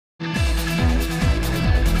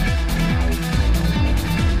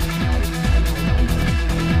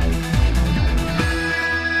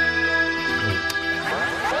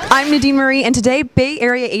I'm Nadine Marie, and today Bay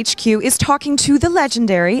Area HQ is talking to the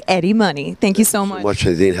legendary Eddie Money. Thank you so much.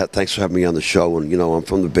 Nadine. Thanks for having me on the show. And, you know, I'm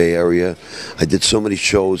from the Bay Area. I did so many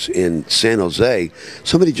shows in San Jose.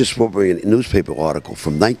 Somebody just wrote me a newspaper article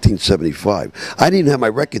from 1975. I didn't have my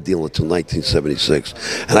record deal until 1976.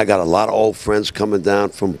 And I got a lot of old friends coming down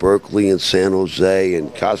from Berkeley and San Jose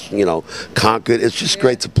and, you know, Concord. It's just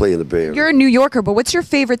great to play in the Bay Area. You're a New Yorker, but what's your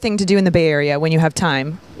favorite thing to do in the Bay Area when you have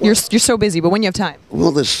time? You're so busy, but when you have time.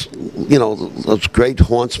 Well, there's, you know, those great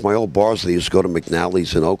haunts, my old bars. They used to go to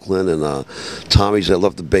McNally's in Oakland and Tommy's. I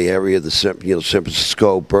love the Bay Area, San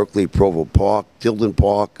Francisco, Berkeley, Provo Park, Tilden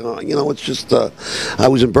Park. You know, it's just, I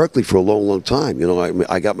was in Berkeley for a long, long time. You know,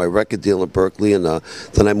 I got my record deal in Berkeley, and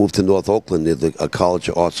then I moved to North Oakland near the College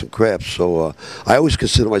of Arts and Crafts. So I always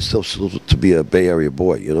consider myself to be a Bay Area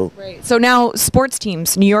boy, you know. Right. So now, sports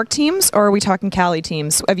teams, New York teams, or are we talking Cali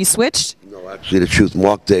teams? Have you switched? No, actually, the truth,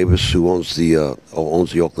 Mark Davis, who owns the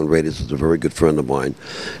Oakland Raiders, is a very good friend of mine,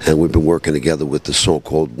 and we've been working together with the song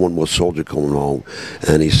called "One More Soldier Coming Home,"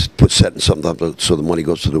 and he's setting something up so the money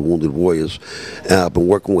goes to the Wounded Warriors. I've been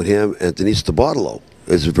working with him, and Denise DeBartolo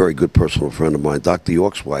is a very good personal friend of mine, Dr.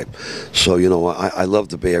 York's wife. So, you know, I love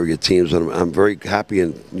the Bay Area teams, and I'm very happy,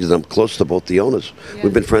 and I'm close to both the owners. Yeah.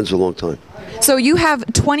 We've been friends a long time. So you have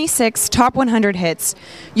 26 top 100 hits.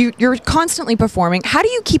 You're constantly performing. How do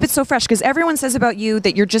you keep it so fresh? Because everyone says about you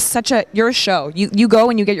that you're just you're a show. You go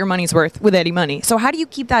and you get your money's worth with Eddie Money. So how do you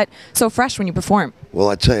keep that so fresh when you perform? Well,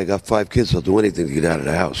 I tell you, I got 5 kids. I'll do anything to get out of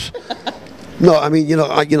the house. No, I mean,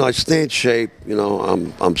 I stay in shape. You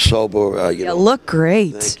know, I'm sober. You look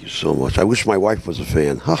great. Thank you so much. I wish my wife was a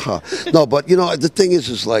fan. Haha. No, but you know, the thing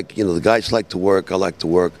is like, you know, the guys like to work. I like to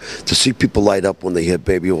work. To see people light up when they hear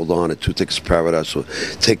 "Baby Hold On" and "Two Tickets to Paradise" or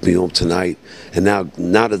 "Take Me Home Tonight," and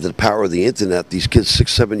now that the power of the internet, these kids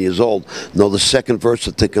 6, 7 years old know the second verse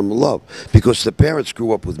of "Take 'Em in Love" because their parents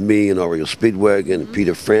grew up with me and Oriole Speedwagon and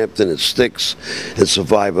Peter Frampton and Styx and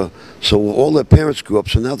Survivor. So all their parents grew up.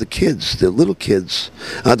 So now the kids, they're little kids,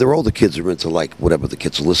 their older kids are into like whatever the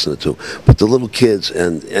kids are listening to, but the little kids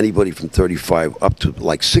and anybody from 35 up to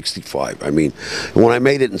like 65. I mean, when I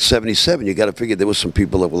made it in 77, you got to figure there was some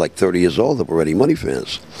people that were like 30 years old that were Eddie Money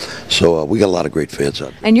fans. So we got a lot of great fans out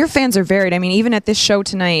there. And your fans are varied. I mean, even at this show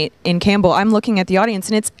tonight in Campbell, I'm looking at the audience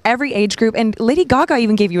and it's every age group, and Lady Gaga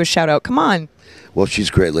even gave you a shout out. Come on. Well, she's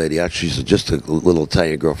a great lady. Actually, she's just a little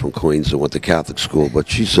Italian girl from Queens and went to Catholic school, but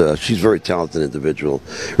she's a very talented individual.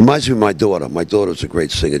 Reminds me of my daughter. My daughter's a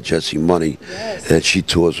great singer, Jessie Money, yes. And she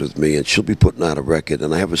tours with me, and she'll be putting out a record.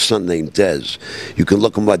 And I have a son named Dez. You can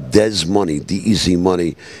look him up, Dez Money, D-E-Z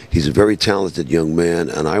Money. He's a very talented young man,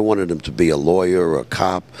 and I wanted him to be a lawyer or a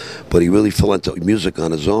cop, but he really fell into music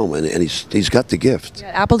on his own, and he's got the gift. Yeah,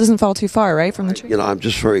 apple doesn't fall too far, right, from the tree? You know, I'm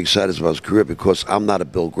just very excited about his career because I'm not a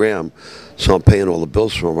Bill Graham, so I'm paying all the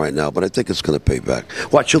bills for him right now, but I think it's going to pay back.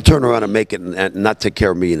 Watch, he'll turn around and make it and not take care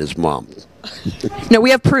of me and his mom. No, we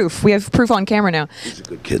have proof. We have proof on camera now. He's a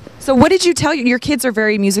good kid. So what did you tell your kids are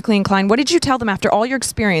very musically inclined. What did you tell them after all your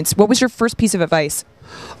experience? What was your first piece of advice?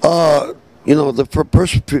 You know, the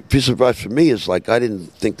first piece of advice for me is like I didn't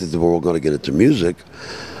think that they were all going to get into music.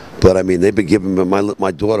 But, I mean, they've been giving me,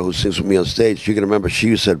 my daughter who sings with me on stage, you can remember she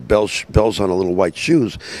used to have bells on her little white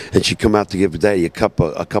shoes, and she'd come out to give Daddy a cup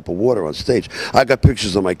of water on stage. I got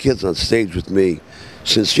pictures of my kids on stage with me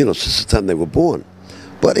since the time they were born.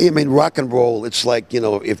 But, I mean, rock and roll, it's like, you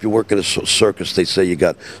know, if you work in a circus, they say you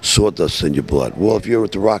got sawdust in your blood. Well, if you're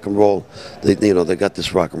into rock and roll, they got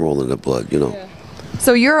this rock and roll in their blood, you know. Yeah.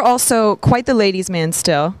 So you're also quite the ladies' man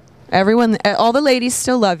still. Everyone, all the ladies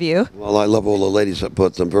still love you. Well, I love all the ladies,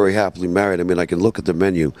 but I'm very happily married. I mean, I can look at the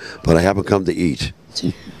menu, but I haven't come to eat.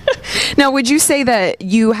 Now, would you say that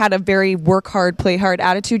you had a very work hard, play hard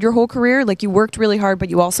attitude your whole career? Like you worked really hard, but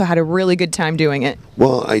you also had a really good time doing it?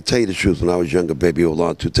 Well, I tell you the truth, when I was younger, Baby Hold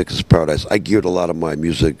On, Two Tickets to Paradise, I geared a lot of my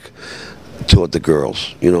music toward the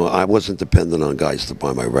girls. You know, I wasn't dependent on guys to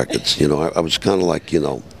buy my records. You know, I was kind of like, you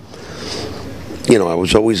know, I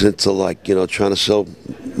was always into like, you know, trying to sell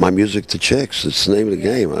my music to chicks. It's the name of the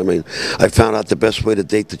game. I mean, I found out the best way to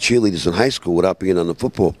date the cheerleaders in high school without being on the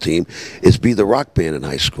football team is be the rock band in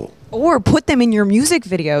high school. Or put them in your music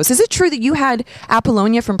videos. Is it true that you had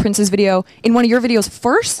Apollonia from Prince's video in one of your videos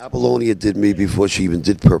first? Apollonia did me before she even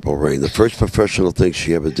did Purple Rain. The first professional thing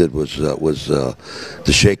she ever did was the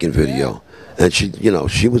Shakin' video. And she, you know,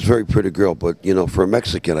 she was a very pretty girl, but, you know, for a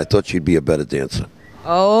Mexican, I thought she'd be a better dancer.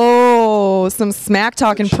 Oh, some smack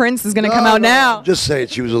talking Prince is going to come out now. I'm just saying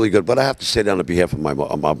she was really good, but I have to say that on behalf of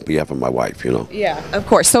my wife, you know. Yeah, of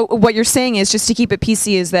course. So what you're saying is, just to keep it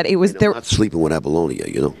PC, is that it was I'm not sleeping with Apollonia,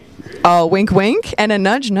 you know. Oh, wink, wink, and a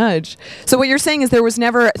nudge, nudge. So what you're saying is there was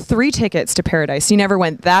never 3 tickets to paradise. You never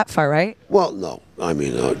went that far, right? Well, no. I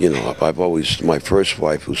mean, you know, I've always, my first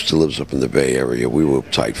wife, who still lives up in the Bay Area, we were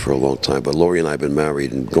tight for a long time. But Lori and I have been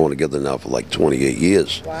married and going together now for like 28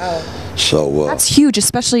 years. Wow. So that's huge,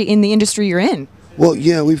 especially in the industry you're in. Well,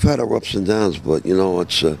 yeah, we've had our ups and downs, but, you know,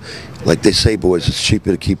 it's like they say, boys, it's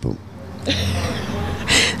cheaper to keep them.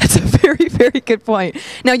 That's a very, very good point.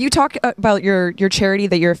 Now, you talk about your charity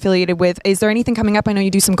that you're affiliated with. Is there anything coming up? I know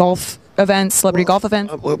you do some golf events, celebrity golf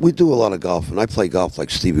events. We do a lot of golf, and I play golf like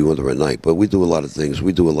Stevie Wonder at night, but we do a lot of things.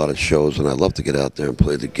 We do a lot of shows, and I love to get out there and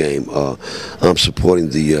play the game. I'm supporting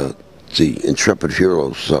the Intrepid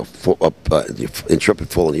Heroes, Intrepid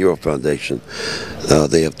Fallen Hero Foundation.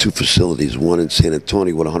 They have 2 facilities, one in San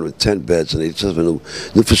Antonio with 110 beds, and they just have a new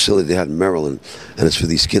facility they had in Maryland, and it's for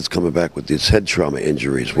these kids coming back with these head trauma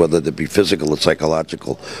injuries, whether they be physical or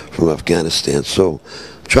psychological, from Afghanistan. So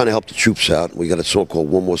I'm trying to help the troops out. We got a song called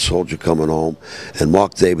One More Soldier coming home, and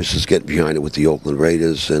Mark Davis is getting behind it with the Oakland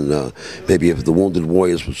Raiders, and maybe if the Wounded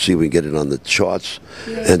Warriors, we'll see if we can get it on the charts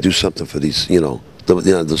and do something for these, you know.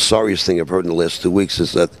 The sorriest thing I've heard in the last 2 weeks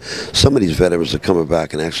is that some of these veterans are coming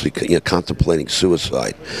back and actually, you know, contemplating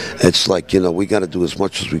suicide. It's like, you know, we got to do as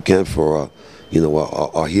much as we can for you know,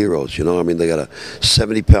 our heroes. You know, I mean, they got a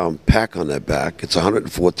 70-pound pack on their back. It's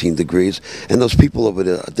 114 degrees, and those people over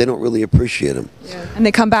there, they don't really appreciate them. Yeah. And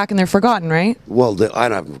they come back and they're forgotten, right? Well, I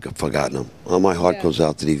haven't forgotten them. My heart goes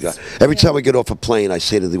out to these guys. Every time I get off a plane, I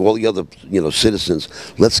say to all the other, you know, citizens,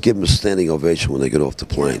 let's give them a standing ovation when they get off the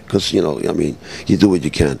plane, because, you know, I mean, you do what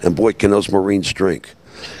you can. And boy, can those Marines drink.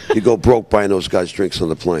 You go broke buying those guys drinks on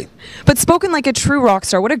the plane. But spoken like a true rock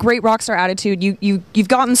star. What a great rock star attitude. You've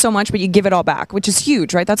gotten so much, but you give it all back, which is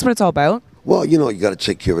huge, right? That's what it's all about. Well, you know, you got to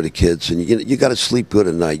take care of the kids, and you got to sleep good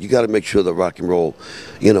at night. You got to make sure that rock and roll,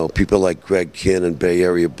 you know, people like Greg Kinn and Bay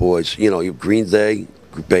Area boys, you know, you Green Day,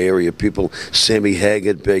 Bay Area people, Sammy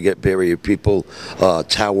Hagar, Bay Area people,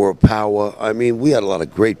 Tower of Power. I mean, we had a lot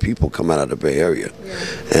of great people come out of the Bay Area,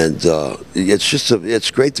 and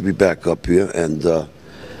it's great to be back up here, and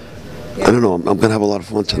I don't know. I'm going to have a lot of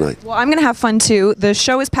fun tonight. Well, I'm going to have fun, too. The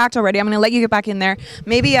show is packed already. I'm going to let you get back in there.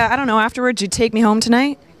 Maybe, I don't know, afterwards, you take me home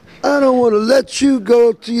tonight? I don't want to let you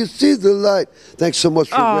go till you see the light. Thanks so much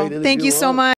for a great interview. Thank you so much.